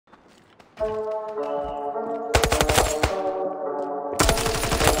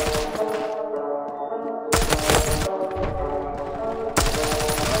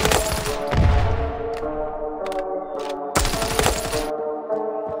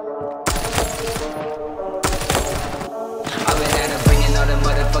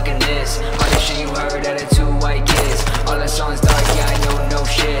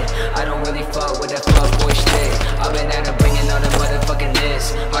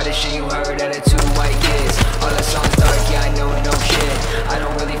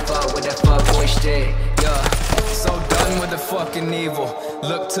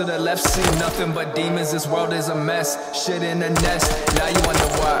Look to the left, see nothing but demons. This world is a mess. Shit in a nest. Now you wonder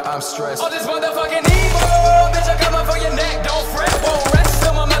why I'm stressed. All this motherfucking evil, bitch, I'm coming for your neck. Don't fret, won't rest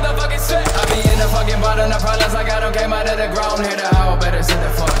till my motherfucking set. I be in the fucking bottom, the problems I got them came out of the ground. Hear the howl, better sit the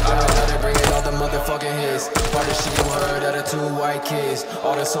fuck down. Better bring it all the motherfucking hits. Part of shit you heard out of two white kids.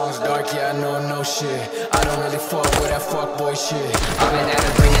 All the songs dark, yeah, I know no shit. I don't really fuck with that fuckboy shit. I've been at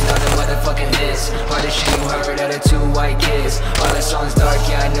it bringing all the motherfucking hits. Part of shit you heard out of two white kids. All the songs dark,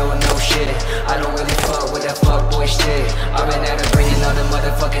 yeah, I know no shit. I don't really fuck with that fuckboy shit. I've been at it bringing all the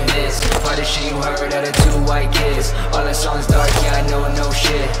motherfucking hits. Part of shit you heard out of two white kids. All the songs dark, yeah, I know no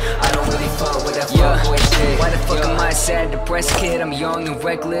shit. I don't really fuck with that fuckboy shit. Why the fuck am I a sad, depressed kid? I'm young and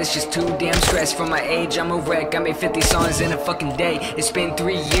reckless, just too damn stressed. For my age, I'm a wreck. I made 50 songs in a fucking day. It's been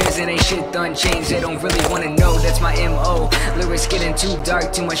 3 years and ain't shit done changed. They don't really wanna know, that's my MO. Lyrics getting too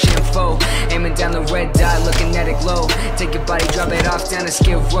dark, too much info. Aiming down the red dot, looking at it glow. Take your body, drop it off down a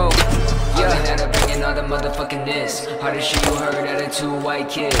Skid Row. Yeah, I've been at it bringing all the motherfucking this. Hardest shit you heard out of two white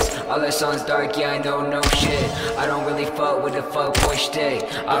kids. All their songs dark, yeah, I know no shit. I don't really fuck with the fuckboy shit.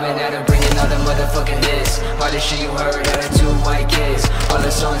 I've been at it bringing all the motherfucking this. Hardest shit you heard out of two white kids. All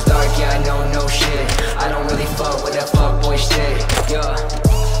their songs dark, yeah, I know no shit. I don't really fuck with that fuckboy shit. Yeah.